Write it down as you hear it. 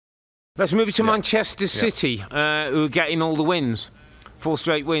Let's move it to Manchester City, who are getting all the wins. 4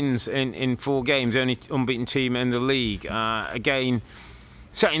 straight wins in 4 games, only unbeaten team in the league. Again,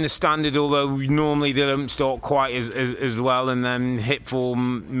 setting the standard, although normally they don't start quite as well and then hit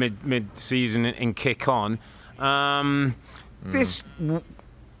form mid-season and kick on. This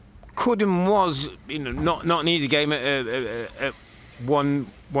could and was not an easy game at 1-0,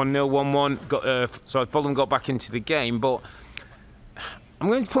 1-1. Fulham got back into the game, but I'm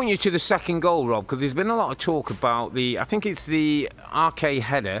going to point you to the second goal, Rob, because there's been a lot of talk about I think it's the RK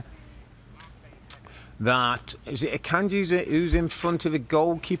header that, is it Akanji who's in front of the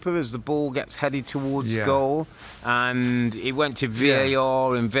goalkeeper as the ball gets headed towards goal, and it went to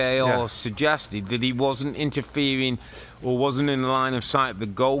VAR, and VAR suggested that he wasn't interfering or wasn't in the line of sight of the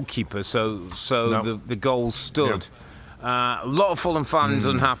goalkeeper, so the goal stood. A lot of Fulham fans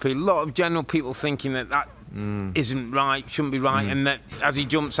unhappy, a lot of general people thinking that isn't right, shouldn't be right, and that as he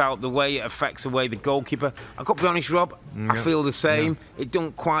jumps out the way, it affects the way the goalkeeper. I've got to be honest, Rob, I feel the same. It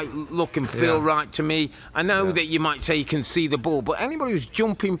don't quite look and feel right to me. I know that you might say you can see the ball, but anybody who's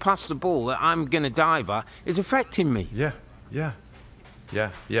jumping past the ball that I'm going to dive at is affecting me. I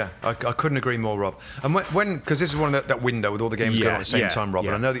couldn't agree more, Rob. And because this is one of that window with all the games going on at the same time, Rob.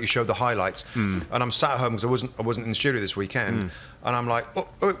 And I know that you showed the highlights, and I'm sat at home because I wasn't in the studio this weekend, and I'm like, oh,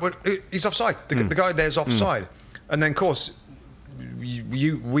 he's offside. The guy there's offside, and then of course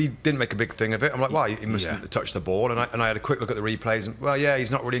we didn't make a big thing of it. I'm like, well, he mustn't touch the ball, and I had a quick look at the replays, and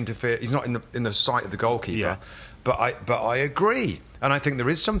he's not really interfered. He's not in the sight of the goalkeeper, but I agree, and I think there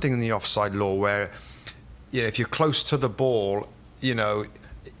is something in the offside law where, if you're close to the ball.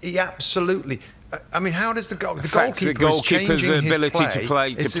 He absolutely. I mean, how does the goalkeeper's ability to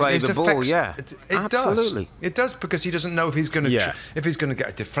play the ball? Absolutely. It does, because he doesn't know if he's going to get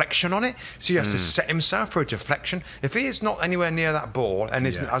a deflection on it, so he has to set himself for a deflection. If he is not anywhere near that ball and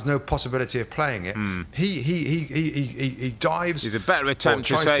has no possibility of playing it, he dives. He's a better attempt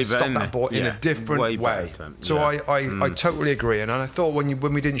to tries save to stop that ball in a different way. So I totally agree, and I thought when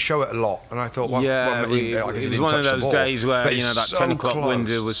we didn't show it a lot, and I thought, it was one of those days where that 10 o'clock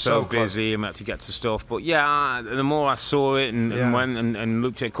window was so busy and we had to get to stuff, but the more I saw it and went and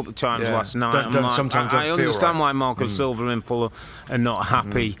looked at it a couple of times last night, I understand why Marco Silva and Fulham are not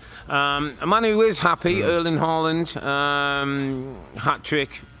happy. A man who is happy, Earle Haaland,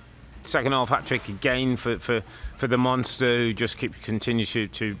 hat-trick, second half hat-trick again for the monster, who just continues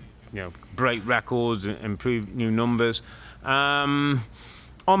to break records and improve new numbers.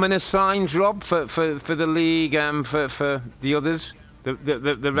 Ominous signs, Rob, for the league and for the others,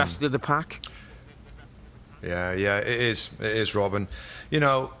 the rest of the pack. Yeah, it is, Rob. And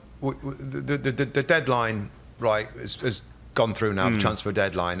the deadline, right, has gone through now, the transfer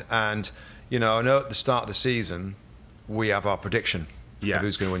deadline, and I know at the start of the season we have our prediction of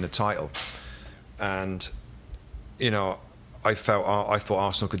who's going to win the title, and I thought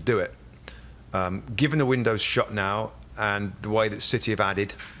Arsenal could do it. Given the window's shut now and the way that City have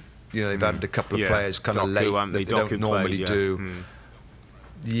added, they've added a couple of players kind of late that they don't normally do.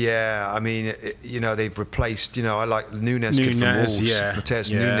 Yeah, I mean, they've replaced, I like the Nunes kid from Wolves, Mateus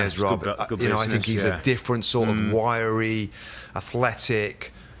Nunes, Rob. Good I think he's a different sort of wiry,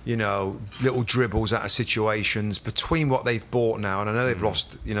 athletic, little dribbles out of situations between what they've bought now. And I know they've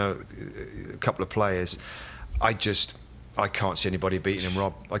lost, a couple of players. I can't see anybody beating him,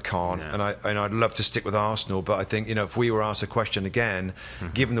 Rob. I can't, and I'd love to stick with Arsenal, but I think if we were asked a question again,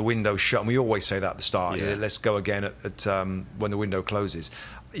 given the window shut, and we always say that at the start, let's go again at when the window closes.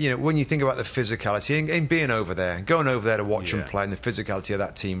 When you think about the physicality and being over there, going over there to watch them play, and the physicality of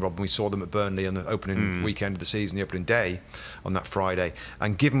that team, Rob. And we saw them at Burnley on the opening weekend of the season, the opening day on that Friday,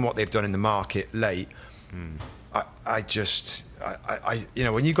 and given what they've done in the market late, when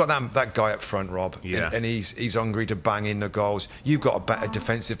you got that guy up front, Rob, and he's hungry to bang in the goals. You've got a better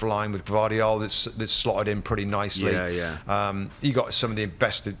defensive line with Gvardiol that's slotted in pretty nicely. You got some of the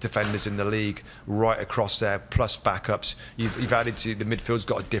best defenders in the league right across there, plus backups. You've added to the midfield's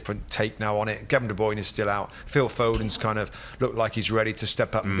got a different take now on it. Kevin De Bruyne is still out. Phil Foden's kind of looked like he's ready to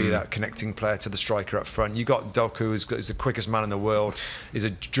step up and be that connecting player to the striker up front. You got Doku, who's the quickest man in the world. He's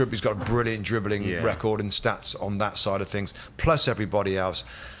got a brilliant dribbling record and stats on that side of things. Plus everybody else.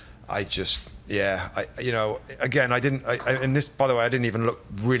 Again, and this, by the way, I didn't even look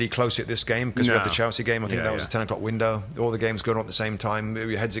really closely at this game because we had the Chelsea game. I think that was a 10 o'clock window. All the games going on at the same time.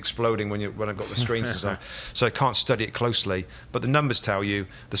 Your head's exploding when I've got the screens and stuff. So I can't study it closely. But the numbers tell you,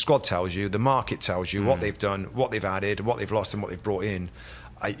 the squad tells you, the market tells you what they've done, what they've added, what they've lost, and what they've brought in.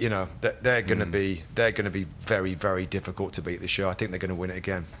 They're going to be very, very difficult to beat this year. I think they're going to win it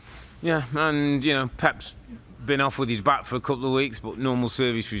again. Yeah, and Pep's been off with his back for a couple of weeks, but normal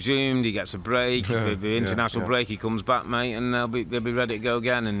service resumed. He gets a break, the international break. He comes back, mate, and they'll be ready to go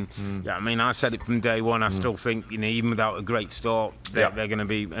again. And yeah, I mean, I said it from day one. I still think, you know, even without a great start, they're going to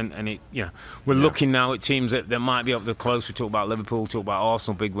be. And it, you know, we're looking now at teams that might be able to close. We talk about Liverpool, talk about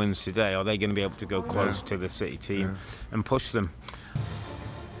Arsenal, big wins today. Are they going to be able to go close to the City team and push them?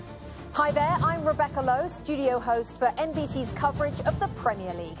 Hi there, I'm Rebecca Lowe, studio host for NBC's coverage of the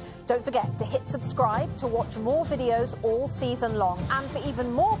Premier League. Don't forget to hit subscribe to watch more videos all season long. And for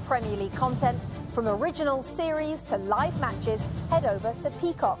even more Premier League content, from original series to live matches, head over to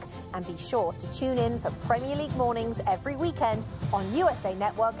Peacock. And be sure to tune in for Premier League mornings every weekend on USA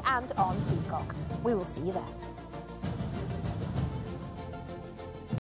Network and on Peacock. We will see you there.